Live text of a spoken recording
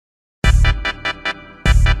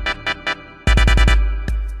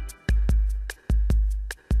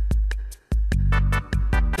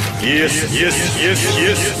Yes, yes, yes,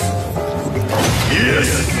 yes.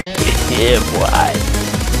 Yes. Yeah, boy.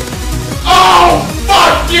 Oh,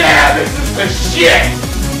 fuck yeah! This is the shit!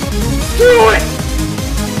 Do it!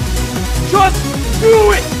 Just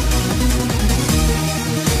do it!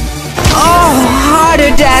 Oh,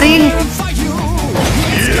 harder, Daddy!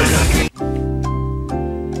 Yes.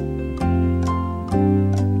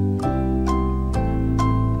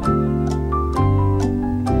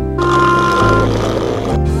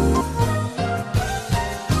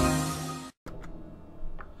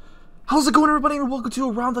 How's it going, everybody, and welcome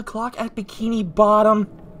to Around the Clock at Bikini Bottom.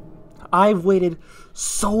 I've waited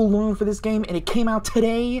so long for this game, and it came out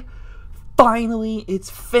today. Finally,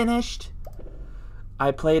 it's finished.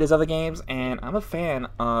 I played his other games, and I'm a fan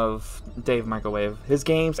of Dave Microwave. His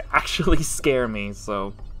games actually scare me,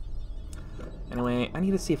 so... Anyway, I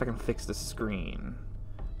need to see if I can fix the screen,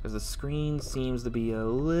 because the screen seems to be a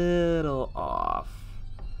little off.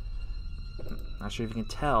 Not sure if you can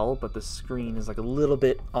tell, but the screen is like a little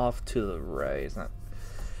bit off to the right.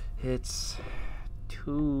 It's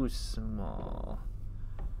too small.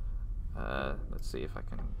 Let's see if I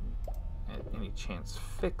can at any chance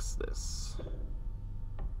fix this.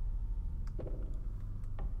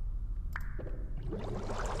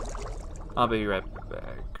 I'll be right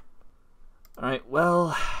back. Alright,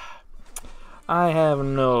 well, I have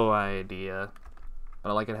no idea. But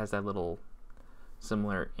I like it has that little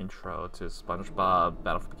similar intro to SpongeBob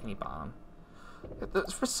Battle for Bikini Bottom.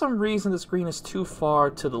 For some reason, the screen is too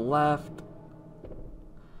far to the left.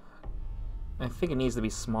 I think it needs to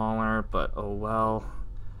be smaller, but oh well.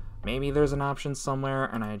 Maybe there's an option somewhere,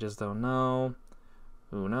 and I just don't know.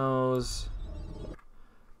 Who knows?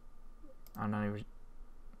 I'm not even...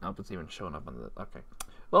 Nope, it's even showing up on the... Okay.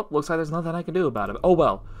 Well, looks like there's nothing I can do about it. Oh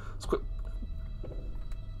well. Let's quit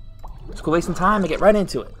wasting time and get right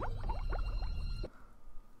into it.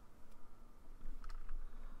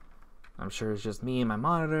 I'm sure it's just me and my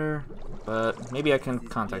monitor, but maybe I can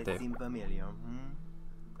contact Dave. Of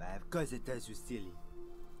course it does, you silly.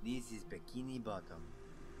 This is Bikini Bottom,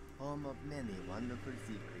 home of many wonderful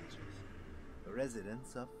sea creatures. The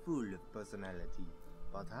residents are full of personality,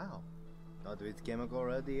 but how? Not with chemical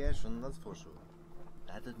radiation, that's for sure.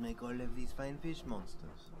 That would make all of these fine fish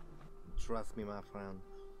monsters. Trust me, my friend,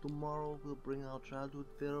 tomorrow will bring our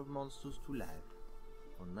childhood fear of monsters to life.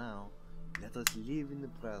 For now, let us live in the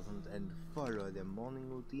present and follow the morning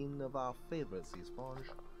routine of our favorite sea sponge,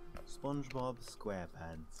 SpongeBob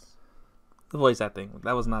SquarePants. The voice acting,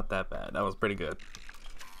 that was not that bad. That was pretty good.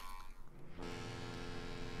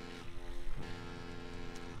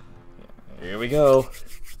 Yeah, here we go.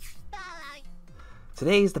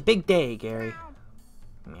 Today's the big day, Gary.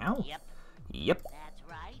 Meow? Yep. Yep. That's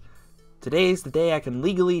right. Today's the day I can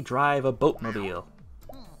legally drive a boatmobile.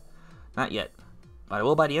 Not yet, but I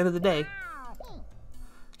will by the end of the day.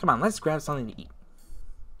 Come on, let's grab something to eat.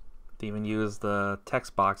 To even use the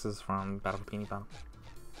text boxes from Battle for Bikini Bottom.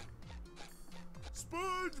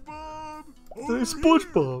 SpongeBob! Hey,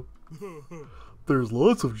 SpongeBob! There's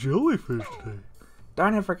lots of jellyfish today.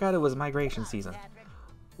 Darn, I forgot it was migration season.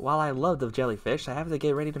 While I love the jellyfish, I have to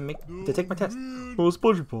get ready to take my test. Oh,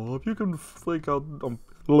 SpongeBob, you can flake out on...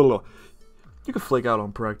 You can flake out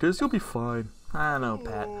on practice, you'll be fine. I know,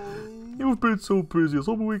 Pat. You've been so busy, I was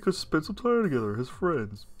hoping we could spend some time together as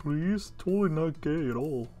friends. Please? Totally not gay at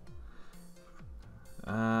all.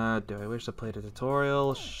 Do I wish to play the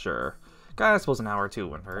tutorial? Sure. God, I suppose an hour or two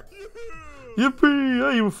wouldn't hurt. Yippee!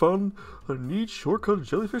 I even found a neat shortcut to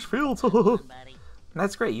jellyfish fields.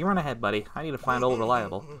 That's great, you run ahead, buddy. I need to find Old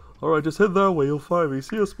Reliable. Alright, just head that way, you'll find me.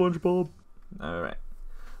 See ya, SpongeBob. Alright.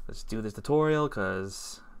 Let's do this tutorial,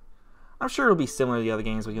 because I'm sure it'll be similar to the other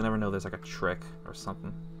games, but you'll never know there's like a trick or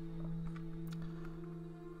something.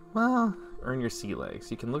 Well, earn your sea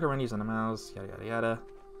legs. You can look around using the mouse, yada yada yada.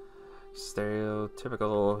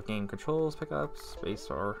 Stereotypical game controls, pick up, space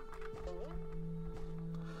or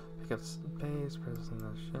pick up space, press on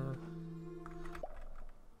the shift.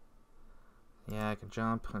 Yeah, I can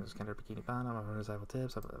jump. I just enter Bikini Bottom. I'm going to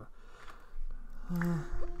tips.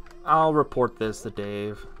 I'll report this to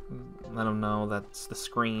Dave. Let him know that the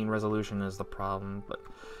screen resolution is the problem, but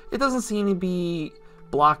it doesn't seem to be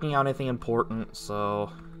blocking out anything important,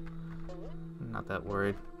 so I'm not that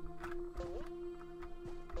worried.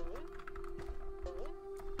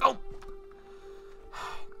 Oh!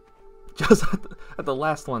 Just at the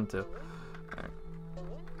last one, too. Right.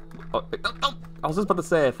 Oh, I was just about to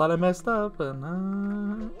say, I thought I messed up,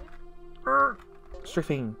 and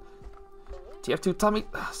strafing. TF2, tell me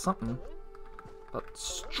something about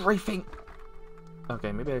strafing.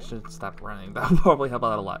 Okay, maybe I should stop running. That would probably help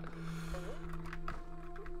out a lot.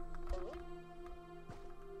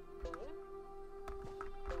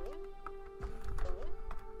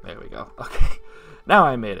 There we go. Okay. Now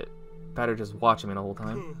I made it. Patrick just watching me the whole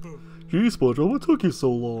time. Gee, SpongeBob, what took you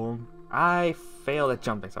so long? I failed at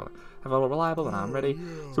jumping, so I felt reliable and I'm ready.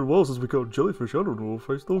 So well, since we caught jellyfish, I don't know if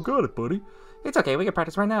I still got it, buddy. It's okay, we can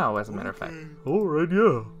practice right now, as a matter of fact. Alright,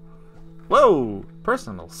 yeah. Whoa!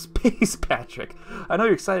 Personal space, Patrick. I know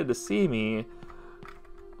you're excited to see me,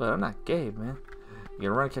 but I'm not Gabe, man. You can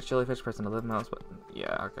run and catch jellyfish, pressing the left mouse button.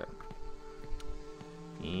 Yeah, okay.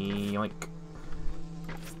 Yoink.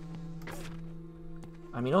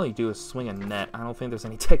 I mean, all you do is swing a net. I don't think there's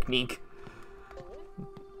any technique.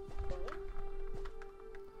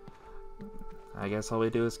 I guess all we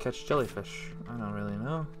do is catch jellyfish. I don't really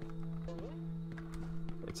know.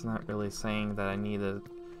 It's not really saying that I need to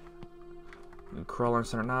crawl on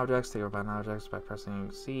certain objects, take over by objects by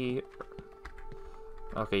pressing C.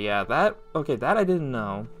 Okay, yeah, that I didn't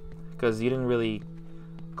know, because you didn't really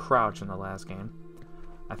crouch in the last game.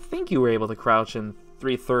 I think you were able to crouch in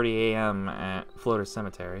 3:30 a.m. at Floater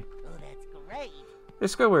Cemetery. Oh, that's great.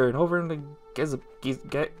 It's Squidward over in the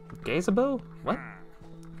Gazebo? What?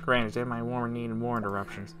 Granted, they might need more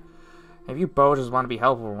interruptions. If you both just want to be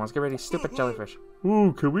helpful once, get ready, stupid jellyfish.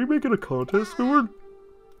 Ooh, can we make it a contest, Squidward?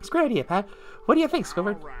 It's a great idea, Pat. What do you think,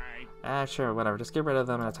 Squidward? Right. Sure, whatever. Just get rid of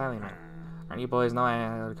them in a timely manner. Aren't you boys know I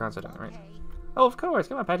had a concert on, right? Oh, of course.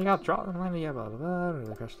 Come on, Pat. You got to draw them. Yeah, blah, blah, blah.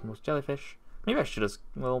 Really catch the most jellyfish. Maybe I should have,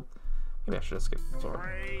 well, maybe I should have skipped the sword.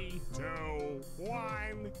 3, 2,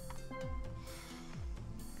 1.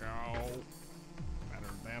 Go.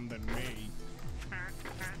 Better them than me.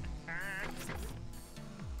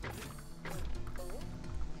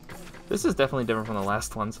 This is definitely different from the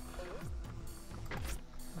last ones.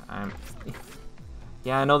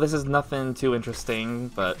 Yeah, I know this is nothing too interesting,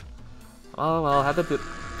 but oh well, I had to do.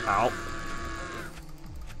 Ow.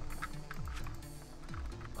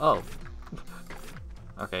 Oh.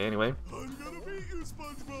 Okay. Anyway. I'm gonna beat you,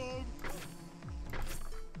 SpongeBob.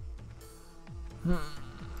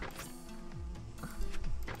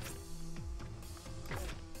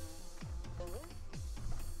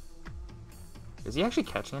 Is he actually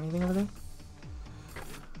catching anything over there?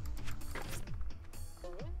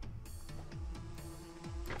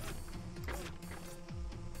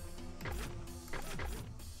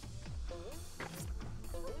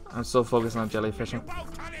 I'm so focused on jellyfishing.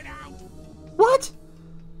 What?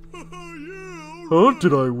 Huh?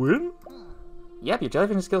 Did I win? Yep, your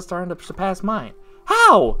jellyfishing skill's starting to surpass mine.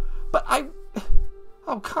 How? But I...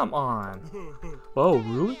 Oh, come on. Oh,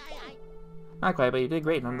 really? Not quite, but you did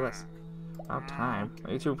great nonetheless. About time.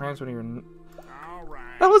 You two parents when you're... All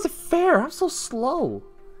right. That wasn't fair! I'm so slow!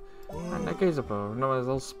 And that guy's above. No, it's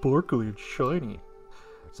all Sparkly and shiny.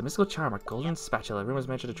 It's a mystical charm, a golden spatula. Rumors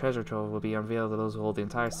mention a treasure trove will be unveiled to those who hold the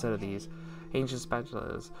entire set of these ancient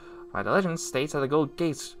spatulas. Why, the legend states that the gold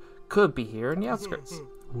gates could be here in the outskirts.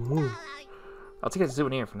 Whoa. I'll take it as a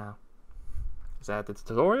souvenir for now. Is that the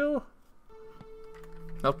tutorial?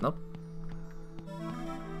 Nope, nope.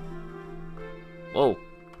 Whoa.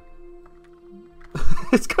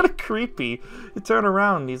 It's kind of creepy. You turn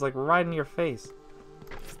around and he's like right in your face.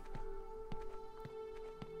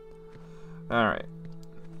 Alright.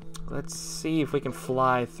 Let's see if we can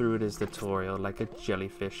fly through this tutorial like a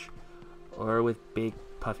jellyfish. Or with big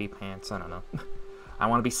puffy pants, I don't know. I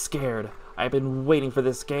want to be scared. I've been waiting for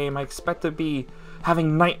this game. I expect to be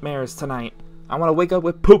having nightmares tonight. I want to wake up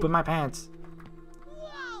with poop in my pants.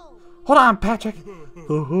 Whoa. Hold on, Patrick.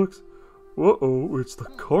 The hooks. Uh-oh, it's the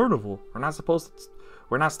carnival.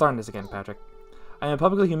 We're not starting this again, Patrick. I am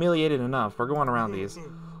publicly humiliated enough. We're going around these.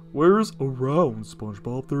 Where's around,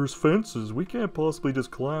 SpongeBob? There's fences. We can't possibly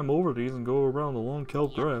just climb over these and go around the long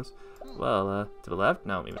kelp grass. Well, to the left?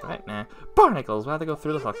 No, maybe right? Nah. Barnacles, we'll have to go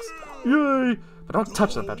through the hooks. Yay! But don't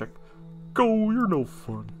touch them, Patrick. Go, you're no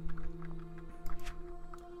fun.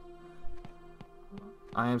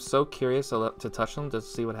 I am so curious to touch them just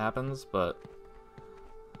to see what happens, but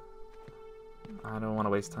I don't want to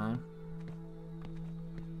waste time.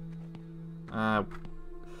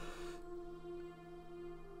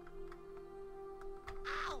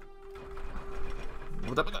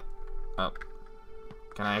 What the? Oh.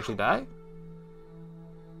 Can I actually die?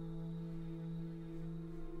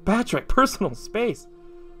 Patrick, personal space!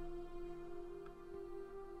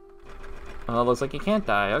 Oh, looks like you can't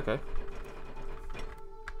die, okay.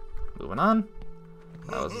 Moving on.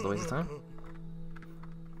 That was just a waste of time.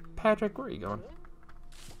 Patrick, where are you going?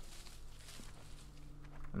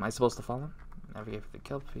 Am I supposed to follow him? Navigate for the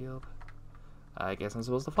kelp field. I guess I'm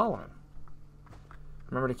supposed to follow him.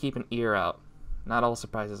 Remember to keep an ear out. Not all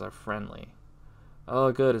surprises are friendly.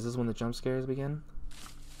 Oh, good. Is this when the jump scares begin?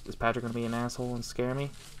 Is Patrick gonna be an asshole and scare me?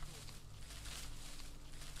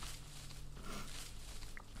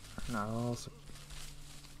 No.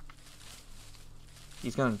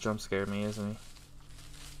 He's gonna jump scare me, isn't he?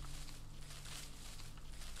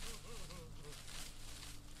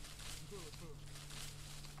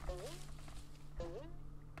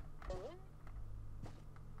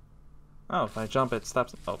 Oh, if I jump, it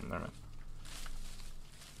stops. Oh, never mind.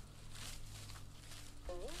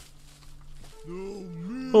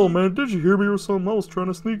 Oh man, did you hear me or something? I was trying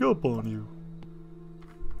to sneak up on you.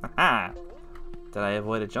 Aha! Did I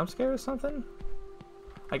avoid a jump scare or something?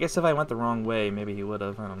 I guess if I went the wrong way, maybe he would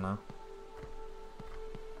have. I don't know.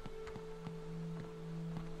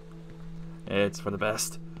 It's for the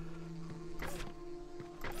best.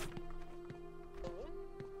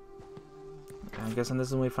 I'm guessing this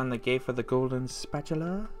is when we find the gate for the golden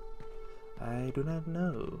spatula? I do not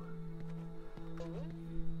know.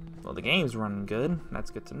 Well, the game's running good. That's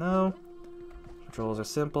good to know. Controls are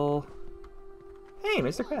simple. Hey,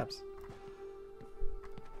 Mr. Krabs.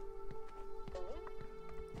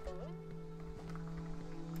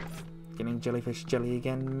 Getting jellyfish jelly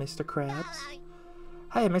again, Mr. Krabs.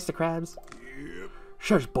 Hi, Mr. Krabs.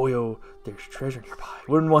 Shush, boyo. There's treasure nearby.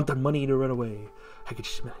 Wouldn't want the money to run away. I could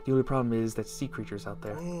smell it. The only problem is that sea creature's out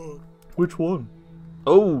there. Which one?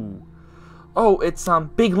 Oh. Oh, it's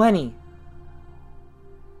Big Lenny.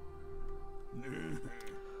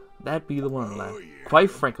 That'd be the one, lad.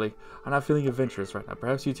 Quite frankly, I'm not feeling adventurous right now.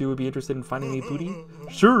 Perhaps you two would be interested in finding me booty?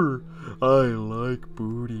 Sure. I like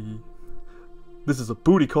booty. This is a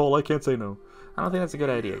booty call. I can't say no. I don't think that's a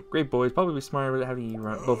good idea. Great boys, probably be smarter having you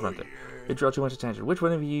both run there. It draw too much attention. Which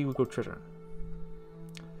one of you would go treasure?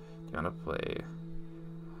 Do you want to play?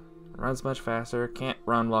 Runs much faster. Can't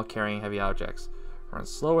run while carrying heavy objects. Runs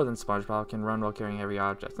slower than SpongeBob. Can run while carrying heavy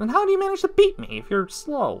objects. Then how do you manage to beat me if you're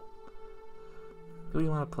slow? Who do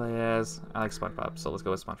you want to play as? I like SpongeBob, so let's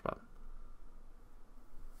go with SpongeBob.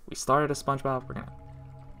 We started as SpongeBob. We're gonna.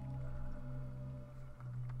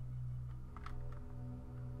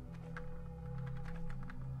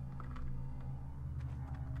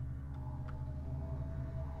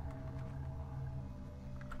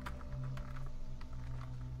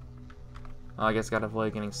 Oh, I guess gotta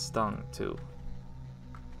avoid getting stung too.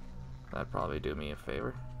 That'd probably do me a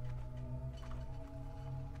favor.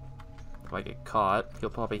 If I get caught,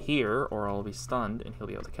 he'll probably hear, or I'll be stunned, and he'll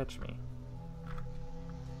be able to catch me.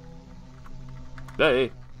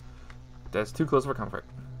 Hey! That's too close for comfort.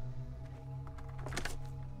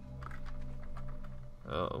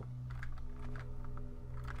 Uh-oh.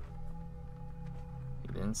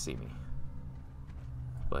 He didn't see me.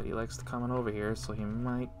 But he likes to come on over here, so he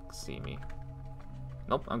might see me.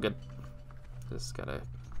 Nope, I'm good. Just gotta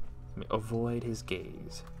avoid his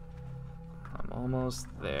gaze. I'm almost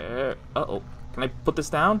there. Uh-oh. Can I put this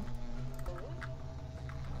down?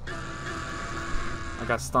 I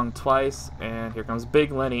got stung twice, and here comes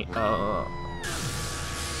Big Lenny.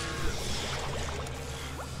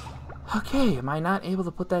 Okay, am I not able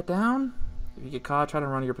to put that down? If you get caught, try to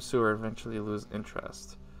run your pursuer, eventually lose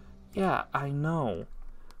interest. Yeah, I know.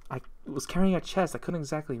 I was carrying a chest. I couldn't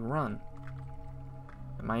exactly run.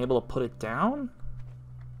 Am I able to put it down?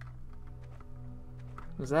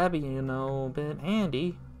 Because that'd be, you know, a bit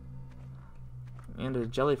handy. And the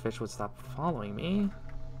jellyfish would stop following me.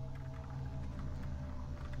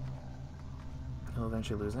 He'll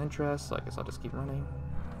eventually lose interest, so I guess I'll just keep running.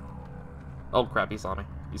 Oh crap, he saw me.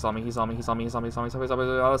 He saw me, he saw me, he saw me, he saw me, he saw me, he saw me, he saw me.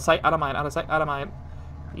 Out of sight, out of mind, out of sight, out of mind.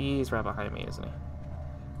 He's right behind me, isn't he?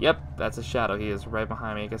 Yep, that's a shadow. He is right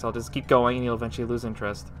behind me. I guess I'll just keep going and he'll eventually lose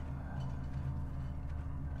interest.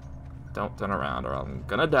 Don't turn around or I'm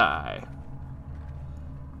gonna die.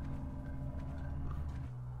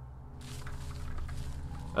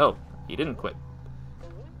 Oh, he didn't quit.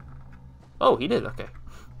 Oh, he did, okay.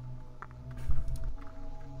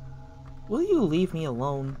 Will you leave me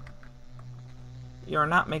alone? You're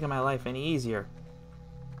not making my life any easier.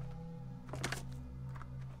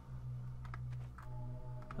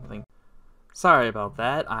 Nothing. Sorry about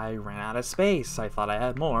that. I ran out of space. I thought I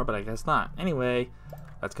had more, but I guess not. Anyway,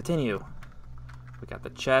 let's continue. We got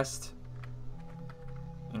the chest.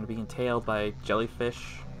 And being tailed by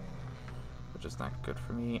jellyfish. Which is not good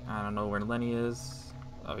for me. I don't know where Lenny is.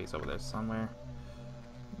 Oh, he's over there somewhere.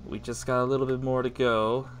 We just got a little bit more to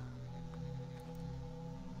go.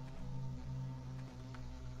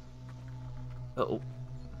 Uh-oh.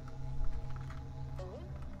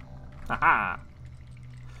 Haha!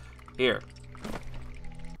 Here.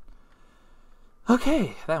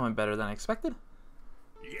 Okay, that went better than I expected.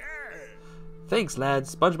 Yeah. Thanks,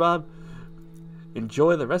 lads. SpongeBob,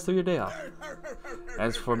 enjoy the rest of your day off.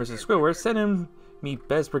 As for Mr. Squidward, send him me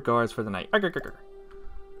best regards for the night.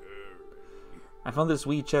 I found this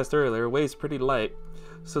wee chest earlier. Weighs pretty light.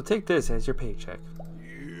 So take this as your paycheck.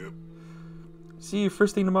 See you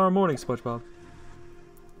first thing tomorrow morning, SpongeBob.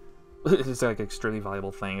 It's like an extremely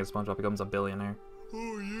valuable thing as SpongeBob becomes a billionaire.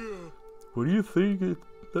 Oh, yeah. What do you think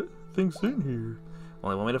that thing's in here?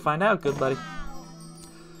 Only one way to find out, good buddy.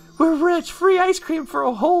 We're rich! Free ice cream for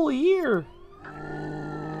a whole year!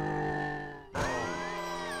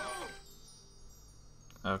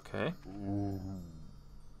 Okay.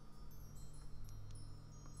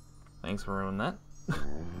 Thanks for ruining that.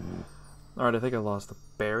 Alright, I think I lost the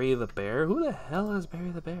Barry the Bear. Who the hell is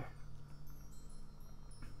Barry the Bear?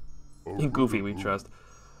 In Goofy we trust.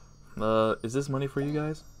 Is this money for you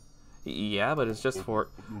guys? Yeah, but it's just for...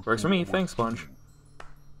 Works for me, thanks, Sponge.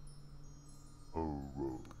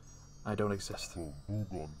 I don't exist.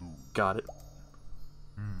 Got it.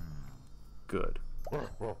 Good.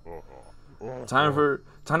 Time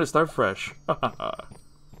to start fresh.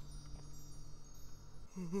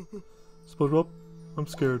 SpongeBob, I'm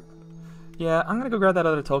scared. Yeah, I'm gonna go grab that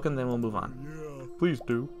other token, then we'll move on. Yeah, please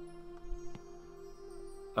do.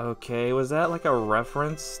 Okay, was that like a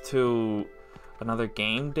reference to another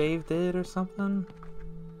game Dave did or something?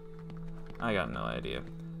 I got no idea.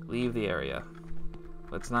 Leave the area.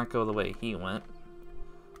 Let's not go the way he went.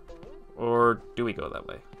 Or do we go that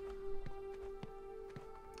way?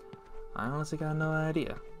 I honestly got no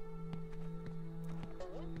idea.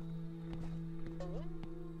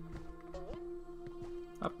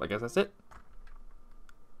 Oh, I guess that's it.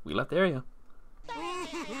 We left the area.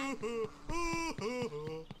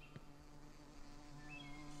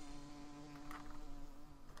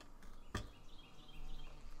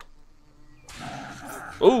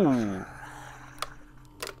 Ooh!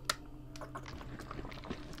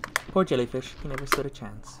 Poor jellyfish, he never stood a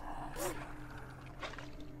chance.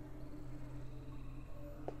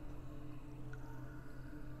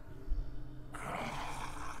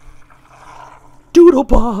 Doodle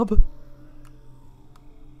Bob!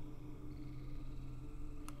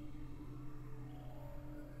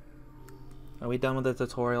 Are we done with the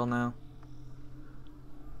tutorial now?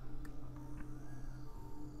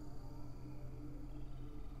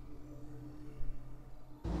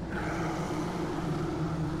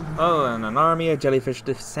 Oh, and an army of jellyfish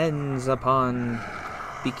descends upon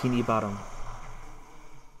Bikini Bottom.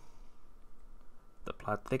 The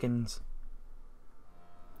plot thickens.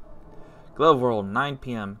 Glove World, 9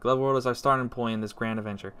 p.m. Glove World is our starting point in this grand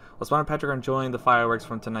adventure. While Spawn and Patrick are enjoying the fireworks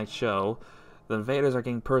from tonight's show, the invaders are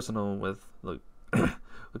getting personal with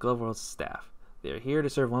Glove World's staff. They are here to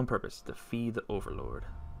serve one purpose: defeat the Overlord.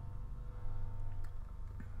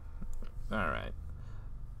 Alright.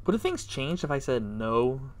 Would have things changed if I said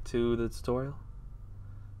no to the tutorial?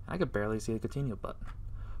 I could barely see the continue button.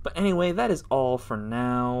 But anyway, that is all for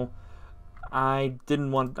now. I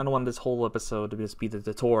don't want this whole episode to just be the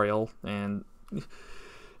tutorial, and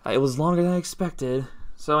it was longer than I expected.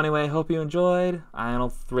 So anyway, hope you enjoyed. I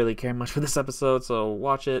don't really care much for this episode, so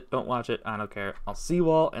watch it, don't watch it, I don't care. I'll see you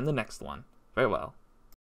all in the next one. Farewell.